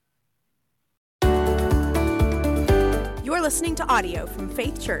are listening to audio from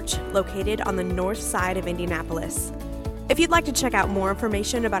Faith Church, located on the north side of Indianapolis. If you'd like to check out more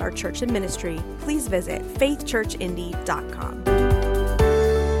information about our church and ministry, please visit faithchurchindy.com.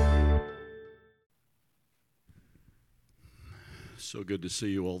 So good to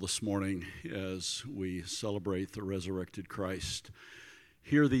see you all this morning as we celebrate the resurrected Christ.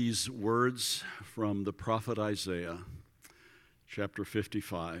 Hear these words from the prophet Isaiah, chapter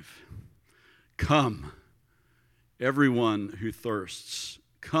 55. Come, everyone who thirsts,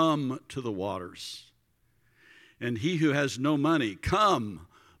 come to the waters. And he who has no money, come,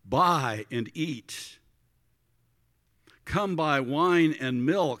 buy and eat. Come buy wine and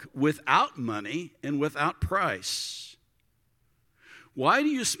milk without money and without price. Why do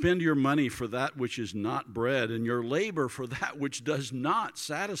you spend your money for that which is not bread, and your labor for that which does not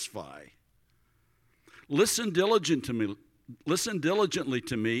satisfy? Listen diligently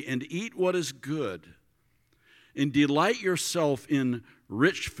to me, and eat what is good, and delight yourself in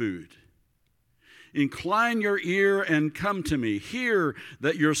rich food. Incline your ear and come to me. Hear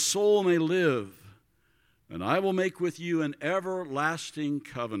that your soul may live, and I will make with you an everlasting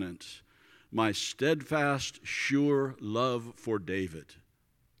covenant, my steadfast, sure love for David.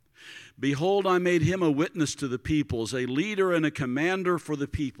 Behold, I made him a witness to the peoples, a leader and a commander for the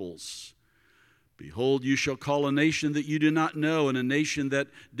peoples. Behold, you shall call a nation that you do not know, and a nation that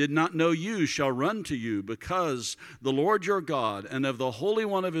did not know you shall run to you, because the Lord your God and of the Holy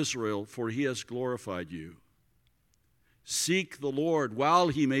One of Israel, for he has glorified you. Seek the Lord while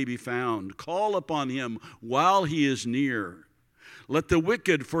he may be found. Call upon him while he is near. Let the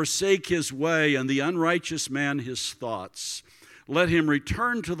wicked forsake his way, and the unrighteous man his thoughts. Let him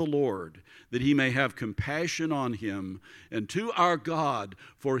return to the Lord, that he may have compassion on him, and to our God,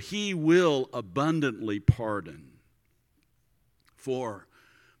 for he will abundantly pardon. For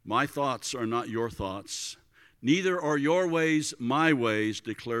my thoughts are not your thoughts, neither are your ways my ways,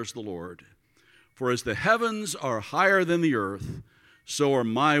 declares the Lord. For as the heavens are higher than the earth, so are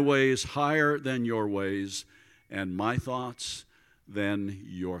my ways higher than your ways, and my thoughts than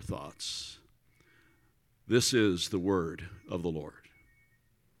your thoughts. This is the word of the Lord.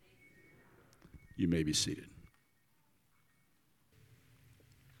 You may be seated.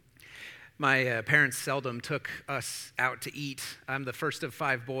 My parents seldom took us out to eat. I'm the first of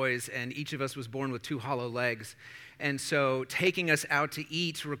 5 boys, and each of us was born with 2 hollow legs. And so taking us out to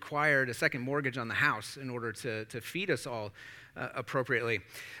eat required a second mortgage on the house in order to feed us all appropriately.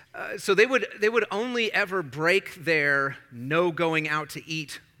 So they would only ever break their no going out to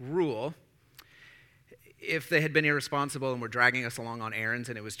eat rule if they had been irresponsible and were dragging us along on errands,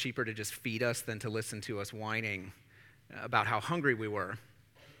 and it was cheaper to just feed us than to listen to us whining about how hungry we were.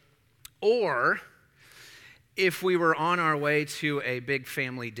 Or if we were on our way to a big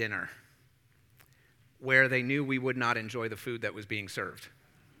family dinner where they knew we would not enjoy the food that was being served.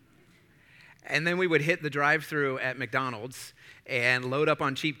 And then we would hit the drive-thru at McDonald's and load up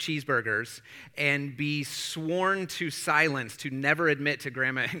on cheap cheeseburgers and be sworn to silence, to never admit to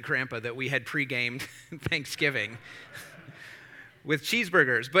Grandma and Grandpa that we had pre-gamed Thanksgiving with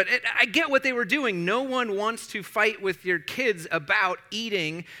cheeseburgers. But I get what they were doing. No one wants to fight with your kids about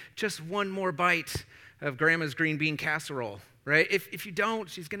eating just one more bite of Grandma's green bean casserole, right? If you don't,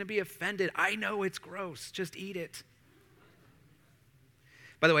 she's going to be offended. I know it's gross. Just eat it.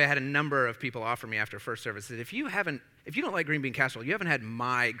 By the way, I had a number of people offer me after first service that if you don't like green bean casserole, you haven't had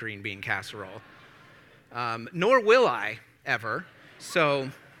my green bean casserole. Nor will I ever.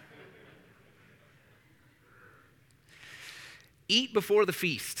 So eat before the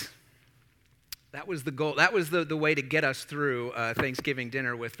feast. That was the goal. That was the way to get us through Thanksgiving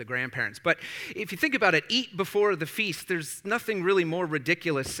dinner with the grandparents. But if you think about it, eat before the feast, there's nothing really more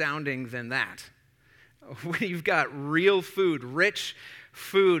ridiculous sounding than that. When you've got real food, rich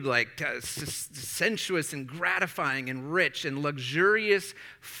food, like sensuous and gratifying and rich and luxurious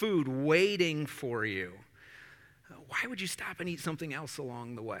food waiting for you, why would you stop and eat something else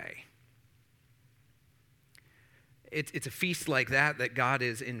along the way? It's a feast like that God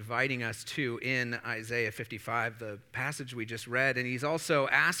is inviting us to in Isaiah 55, the passage we just read. And he's also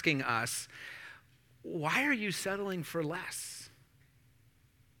asking us, why are you settling for less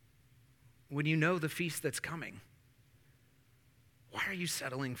when you know the feast that's coming? Why are you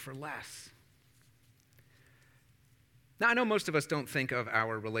settling for less? Now, I know most of us don't think of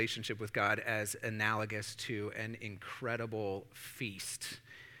our relationship with God as analogous to an incredible feast.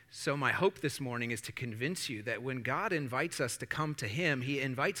 So my hope this morning is to convince you that when God invites us to come to him, he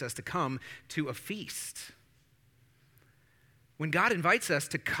invites us to come to a feast. When God invites us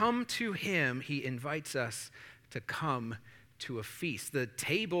to come to him, he invites us to come to a feast. The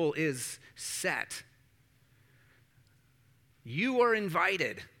table is set. You are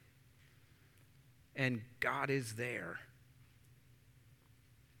invited. And God is there.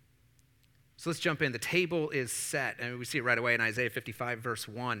 So let's jump in. The table is set, and we see it right away in Isaiah 55, verse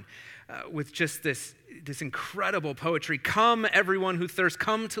 1, with just this incredible poetry. Come, everyone who thirsts,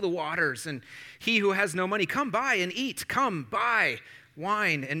 come to the waters, and he who has no money, come buy and eat. Come buy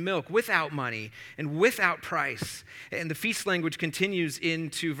wine and milk without money and without price. And the feast language continues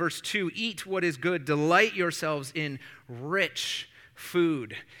into verse 2. Eat what is good, delight yourselves in rich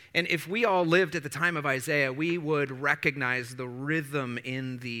food. And if we all lived at the time of Isaiah, we would recognize the rhythm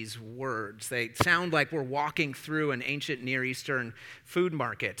in these words. They sound like we're walking through an ancient Near Eastern food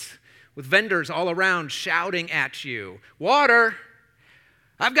market with vendors all around shouting at you, water,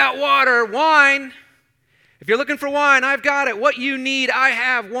 I've got water, wine. If you're looking for wine, I've got it. What you need, I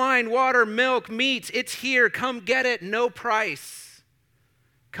have. Wine, water, milk, meat, it's here. Come get it, no price.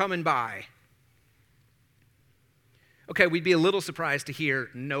 Come and buy. Okay, we'd be a little surprised to hear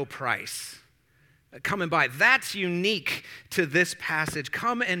no price. Come and buy. That's unique to this passage.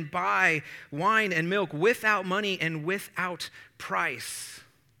 Come and buy wine and milk without money and without price.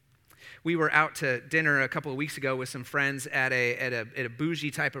 We were out to dinner a couple of weeks ago with some friends at a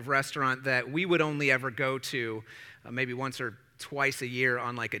bougie type of restaurant that we would only ever go to maybe once or twice a year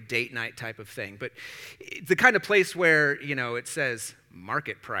on like a date night type of thing. But it's the kind of place where, it says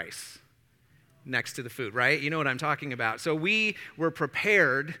market price next to the food, right? You know what I'm talking about. So we were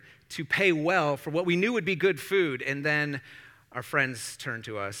prepared to pay well for what we knew would be good food. And then our friends turned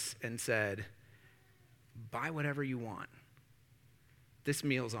to us and said, buy whatever you want. This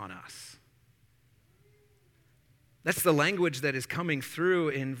meal's on us. That's the language that is coming through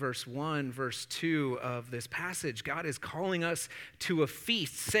in verse 1, verse 2 of this passage. God is calling us to a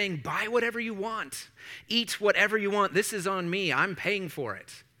feast, saying, buy whatever you want. Eat whatever you want. This is on me. I'm paying for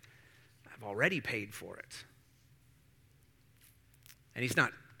it. I've already paid for it. And he's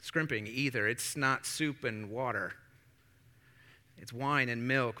not scrimping either. It's not soup and water. It's wine and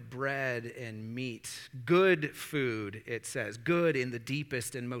milk, bread and meat. Good food, it says. Good in the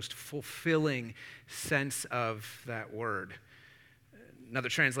deepest and most fulfilling sense of that word. Another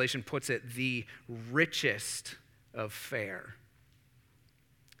translation puts it, the richest of fare.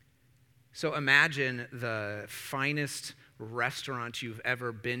 So imagine the finest restaurant you've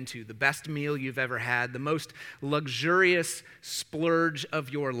ever been to, the best meal you've ever had, the most luxurious splurge of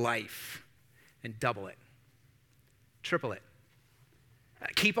your life, and double it, triple it.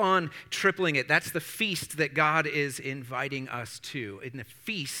 Keep on tripling it. That's the feast that God is inviting us to, in a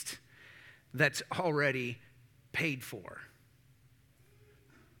feast that's already paid for.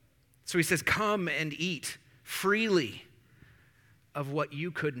 So he says, come and eat freely of what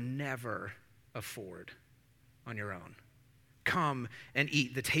you could never afford on your own. Come and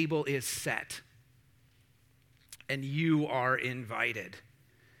eat. The table is set, and you are invited.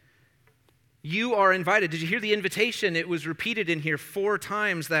 You are invited. Did you hear the invitation? It was repeated in here 4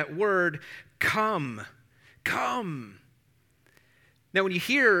 times, that word, come. Come. Now, when you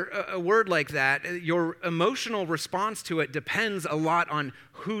hear a word like that, your emotional response to it depends a lot on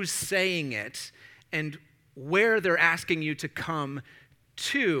who's saying it and where they're asking you to come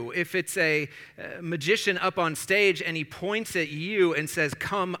to. If it's a magician up on stage and he points at you and says,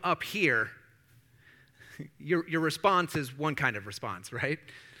 come up here, your response is one kind of response, right?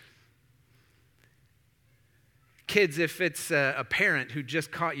 Kids, if it's a parent who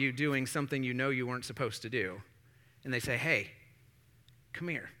just caught you doing something you know you weren't supposed to do, and they say, hey, come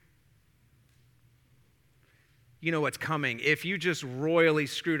here. You know what's coming. If you just royally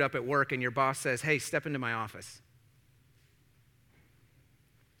screwed up at work and your boss says, hey, step into my office,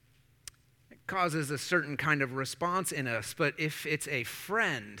 it causes a certain kind of response in us. But if it's a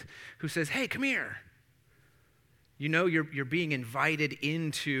friend who says, hey, come here, you know you're being invited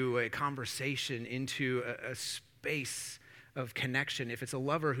into a conversation, into a space of connection. If it's a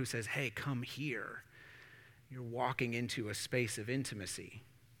lover who says, hey, come here, you're walking into a space of intimacy.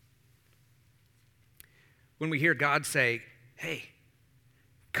 When we hear God say, hey,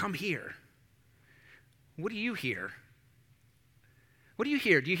 come here, what do you hear? What do you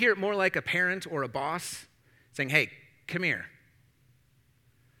hear? Do you hear it more like a parent or a boss saying, hey, come here?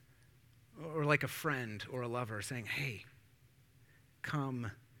 Or like a friend or a lover saying, hey,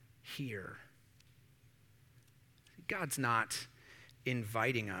 come here? God's not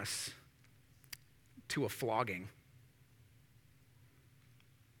inviting us to a flogging.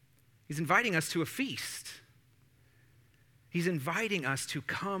 He's inviting us to a feast. He's inviting us to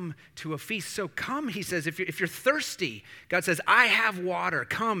come to a feast. So come, he says, if you're thirsty, God says, I have water.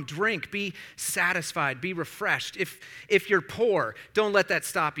 Come, drink, be satisfied, be refreshed. If you're poor, don't let that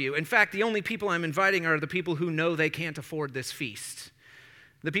stop you. In fact, the only people I'm inviting are the people who know they can't afford this feast.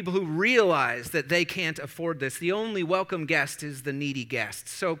 The people who realize that they can't afford this. The only welcome guest is the needy guest.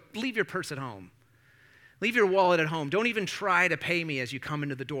 So leave your purse at home. Leave your wallet at home. Don't even try to pay me as you come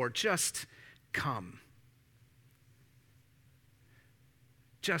into the door. Just come.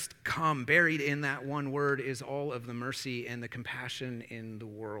 Just come. Buried in that one word is all of the mercy and the compassion in the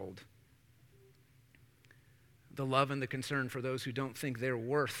world. The love and the concern for those who don't think they're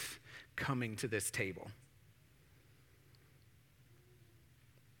worth coming to this table.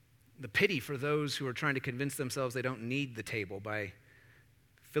 The pity for those who are trying to convince themselves they don't need the table by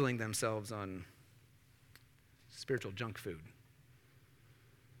filling themselves on spiritual junk food.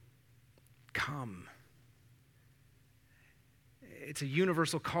 Come. It's a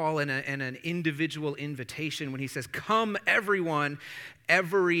universal call and an individual invitation when he says, come everyone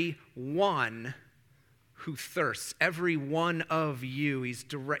who thirsts, every one of you.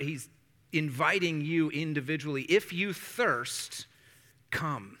 He's inviting you individually. If you thirst,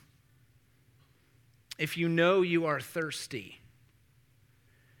 come. If you know you are thirsty,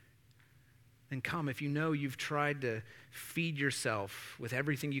 then come. If you know you've tried to feed yourself with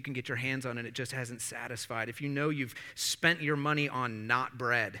everything you can get your hands on and it just hasn't satisfied. If you know you've spent your money on not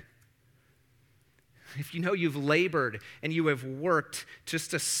bread. If you know you've labored and you have worked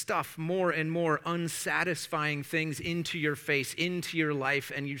just to stuff more and more unsatisfying things into your face, into your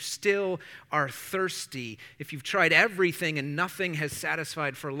life, and you still are thirsty. If you've tried everything and nothing has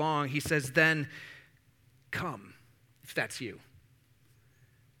satisfied for long, he says, then come, if that's you.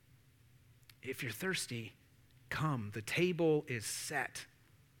 If you're thirsty, come. The table is set.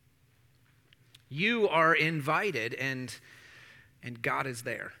 You are invited, and God is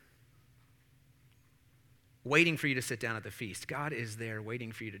there, waiting for you to sit down at the feast. God is there,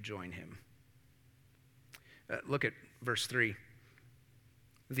 waiting for you to join him. Look at verse 3.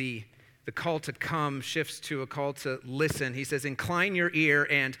 The call to come shifts to a call to listen. He says, incline your ear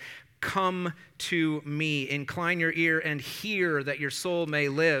and come to me. Incline your ear and hear that your soul may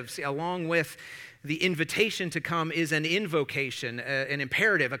live. See, along with the invitation to come is an invocation, an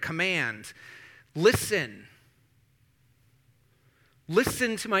imperative, a command. Listen.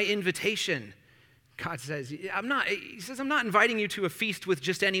 Listen to my invitation. God says, I'm not inviting you to a feast with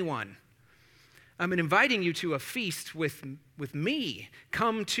just anyone. I'm inviting you to a feast with me.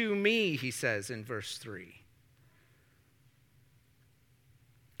 Come to me, he says in verse 3.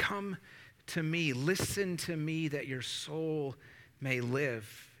 Come to me, listen to me that your soul may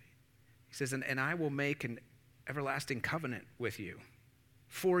live. He says, and I will make an everlasting covenant with you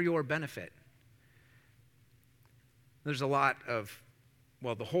for your benefit. There's a lot of,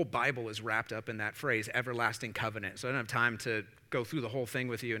 the whole Bible is wrapped up in that phrase, everlasting covenant. So I don't have time to go through the whole thing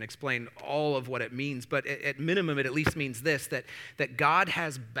with you and explain all of what it means, but at minimum, it at least means this, that God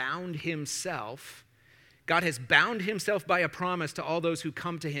has bound himself by a promise to all those who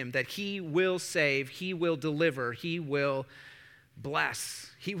come to him that he will save, he will deliver, he will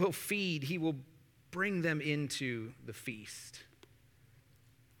bless, he will feed, he will bring them into the feast.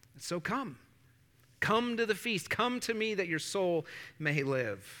 So come to the feast, come to me that your soul may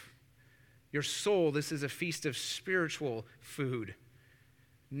live. Your soul, this is a feast of spiritual food,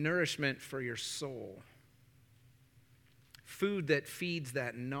 nourishment for your soul. Food that feeds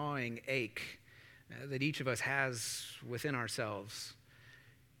that gnawing ache that each of us has within ourselves.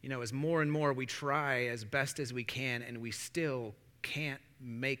 You know, as more and more we try as best as we can, and we still can't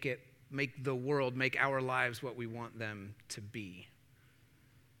make the world, make our lives what we want them to be.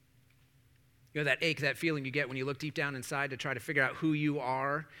 You know, that ache, that feeling you get when you look deep down inside to try to figure out who you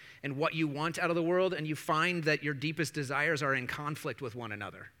are and what you want out of the world, and you find that your deepest desires are in conflict with one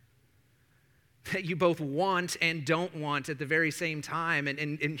another. That you both want and don't want at the very same time.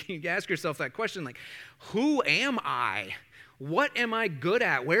 And you ask yourself that question, like, who am I? What am I good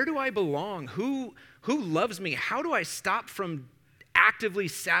at? Where do I belong? Who loves me? How do I stop from actively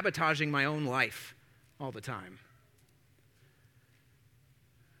sabotaging my own life all the time?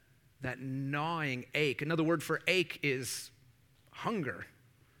 That gnawing ache. Another word for ache is hunger.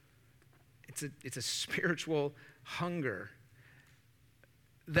 It's a spiritual hunger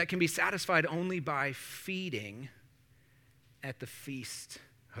that can be satisfied only by feeding at the feast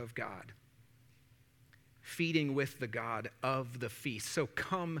of God. Feeding with the God of the feast. So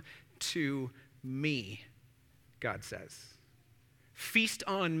come to me, God says. Feast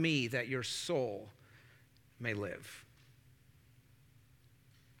on me that your soul may live.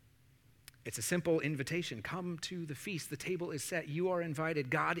 It's a simple invitation. Come to the feast. The table is set. You are invited.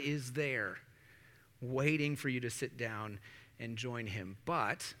 God is there, waiting for you to sit down and join him.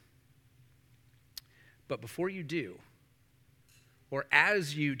 But before you do, or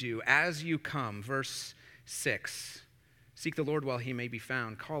as you do, as you come, verse 6, seek the Lord while he may be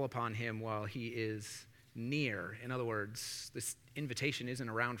found. Call upon him while he is near. In other words, this invitation isn't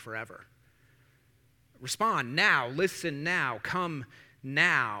around forever. Respond now. Listen now. Come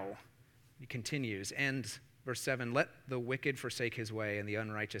now. He continues. And verse 7, let the wicked forsake his way and the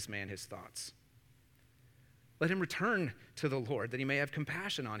unrighteous man his thoughts. Let him return to the Lord, that he may have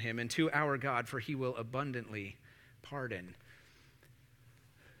compassion on him, and to our God, for he will abundantly pardon.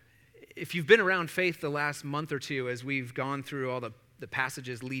 If you've been around Faith the last month or two, as we've gone through all the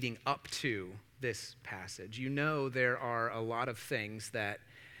passages leading up to this passage, you know there are a lot of things that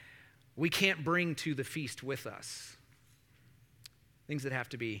we can't bring to the feast with us. Things that have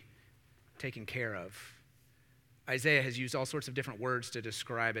to be taken care of. Isaiah has used all sorts of different words to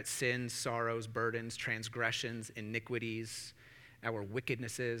describe it: sins, sorrows, burdens, transgressions, iniquities, our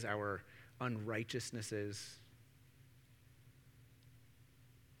wickednesses, our unrighteousnesses.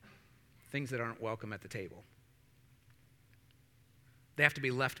 Things that aren't welcome at the table. They have to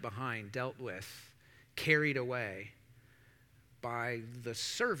be left behind, dealt with, carried away by the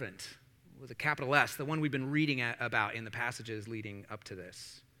servant with a capital S, the one we've been reading about in the passages leading up to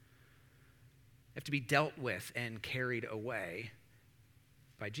this. They have to be dealt with and carried away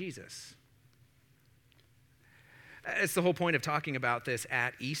by Jesus. It's the whole point of talking about this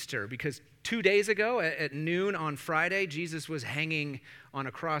at Easter, because 2 days ago at noon on Friday, Jesus was hanging on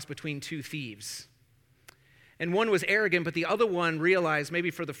a cross between two thieves. And one was arrogant, but the other one realized,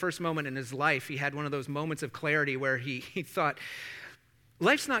 maybe for the first moment in his life, he had one of those moments of clarity where he thought,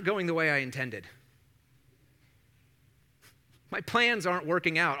 life's not going the way I intended. My plans aren't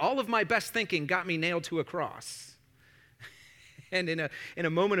working out. All of my best thinking got me nailed to a cross. And in a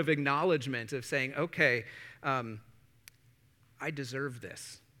moment of acknowledgement of saying, okay, I deserve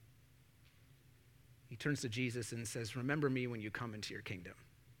this, he turns to Jesus and says, remember me when you come into your kingdom.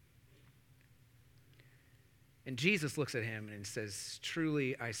 And Jesus looks at him and says,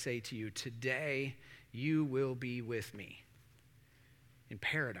 truly I say to you, today you will be with me in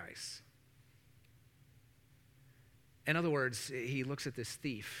paradise. In other words, he looks at this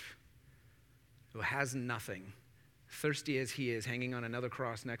thief who has nothing, thirsty as he is, hanging on another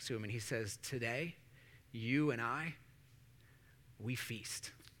cross next to him, and he says, today, you and I, we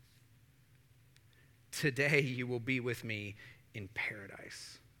feast. Today you will be with me in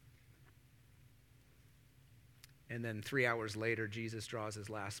paradise. And then 3 hours later, Jesus draws his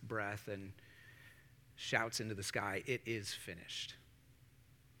last breath and shouts into the sky, it is finished.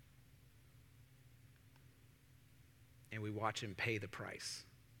 And we watch him pay the price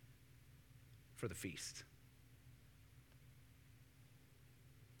for the feast.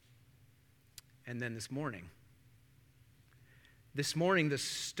 And then this morning, the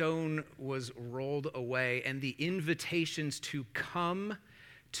stone was rolled away, and the invitations to come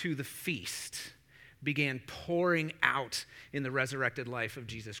to the feast began pouring out in the resurrected life of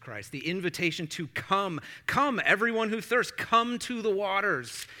Jesus Christ. The invitation to come, everyone who thirsts, come to the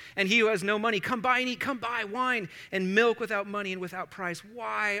waters. And he who has no money, come buy and eat, come buy wine and milk without money and without price.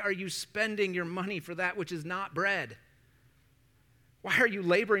 Why are you spending your money for that which is not bread? Why are you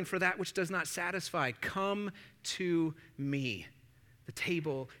laboring for that which does not satisfy? Come to me. The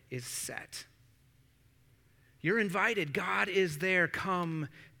table is set. You're invited. God is there. Come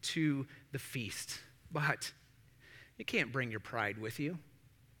to the feast. But you can't bring your pride with you.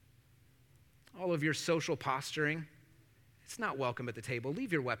 All of your social posturing, it's not welcome at the table.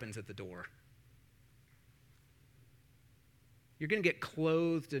 Leave your weapons at the door. You're going to get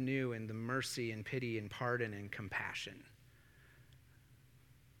clothed anew in the mercy and pity and pardon and compassion.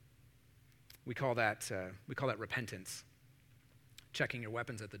 We call that repentance. Checking your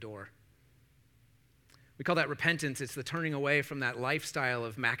weapons at the door. We call that repentance. It's the turning away from that lifestyle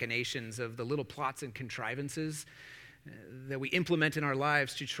of machinations, of the little plots and contrivances that we implement in our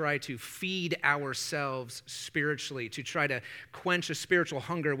lives to try to feed ourselves spiritually, to try to quench a spiritual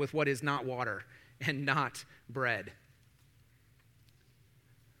hunger with what is not water and not bread.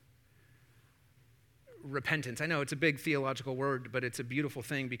 Repentance. I know it's a big theological word, but it's a beautiful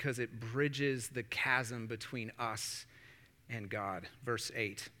thing because it bridges the chasm between us and God. Verse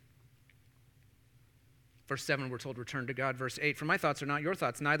 8. Verse 7, we're told, return to God. Verse 8, for my thoughts are not your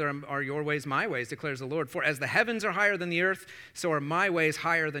thoughts, neither are your ways my ways, declares the Lord. For as the heavens are higher than the earth, so are my ways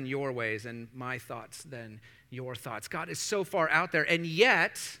higher than your ways, and my thoughts than your thoughts. God is so far out there, and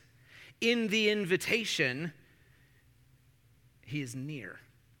yet, in the invitation, he is near.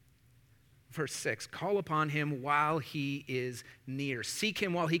 Verse 6, call upon him while he is near. Seek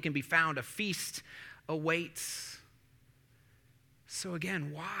him while he can be found. A feast awaits. So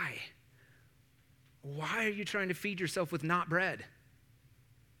again, why? Why are you trying to feed yourself with not bread?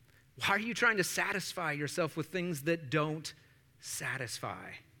 Why are you trying to satisfy yourself with things that don't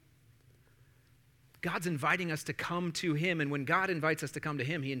satisfy? God's inviting us to come to him, and when God invites us to come to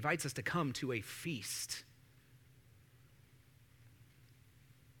him, he invites us to come to a feast,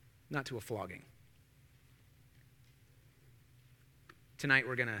 not to a flogging. Tonight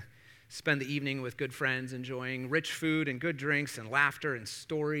we're going to spend the evening with good friends, enjoying rich food and good drinks and laughter and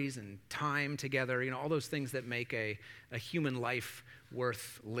stories and time together, all those things that make a human life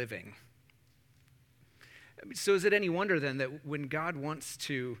worth living. So is it any wonder then that when God wants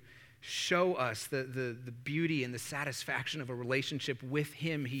to show us the beauty and the satisfaction of a relationship with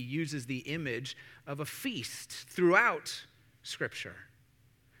him, he uses the image of a feast throughout Scripture?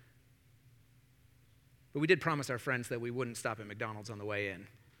 But we did promise our friends that we wouldn't stop at McDonald's on the way in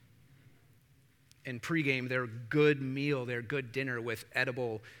and pregame their good meal, their good dinner with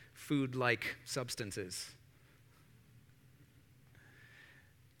edible food-like substances.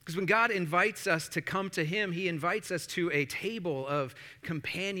 Because when God invites us to come to him, he invites us to a table of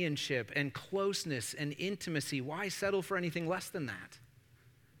companionship and closeness and intimacy. Why settle for anything less than that?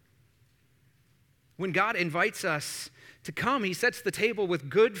 When God invites us to come, he sets the table with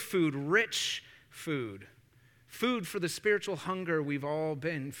good food, rich food, food for the spiritual hunger we've all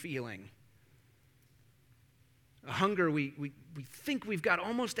been feeling. A hunger we think we've got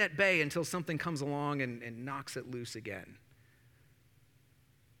almost at bay until something comes along and knocks it loose again.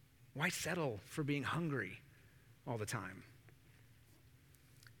 Why settle for being hungry all the time?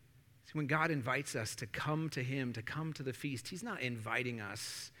 See, when God invites us to come to him, to come to the feast, he's not inviting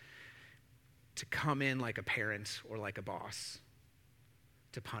us to come in like a parent or like a boss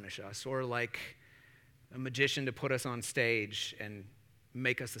to punish us, or like a magician to put us on stage and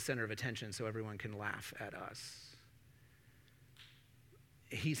make us the center of attention so everyone can laugh at us.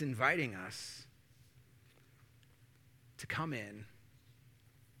 He's inviting us to come in,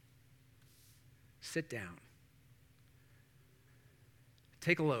 sit down,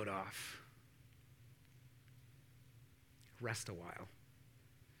 take a load off, rest a while,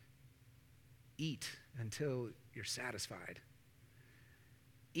 eat until you're satisfied,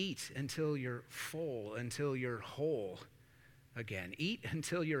 eat until you're full, until you're whole again, eat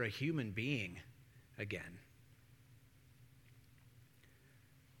until you're a human being again.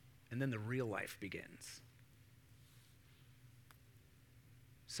 And then the real life begins.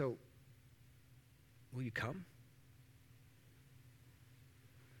 So, will you come?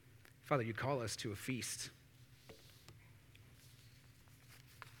 Father, you call us to a feast.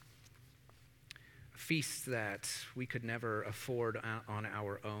 A feast that we could never afford on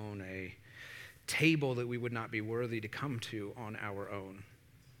our own, a table that we would not be worthy to come to on our own,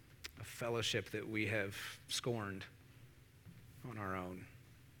 a fellowship that we have scorned on our own.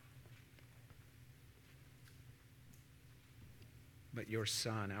 But your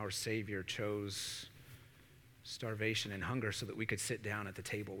Son, our Savior, chose starvation and hunger so that we could sit down at the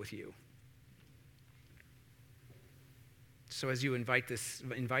table with you. So as you invite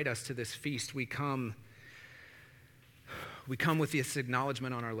us to this feast, we come with this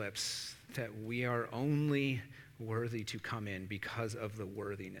acknowledgement on our lips that we are only worthy to come in because of the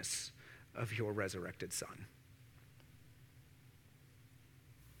worthiness of your resurrected Son.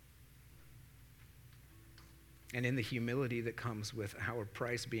 And in the humility that comes with our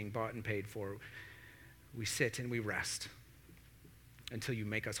price being bought and paid for, we sit and we rest until you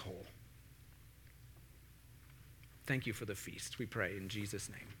make us whole. Thank you for the feast, we pray in Jesus'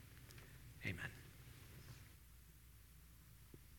 name. Amen.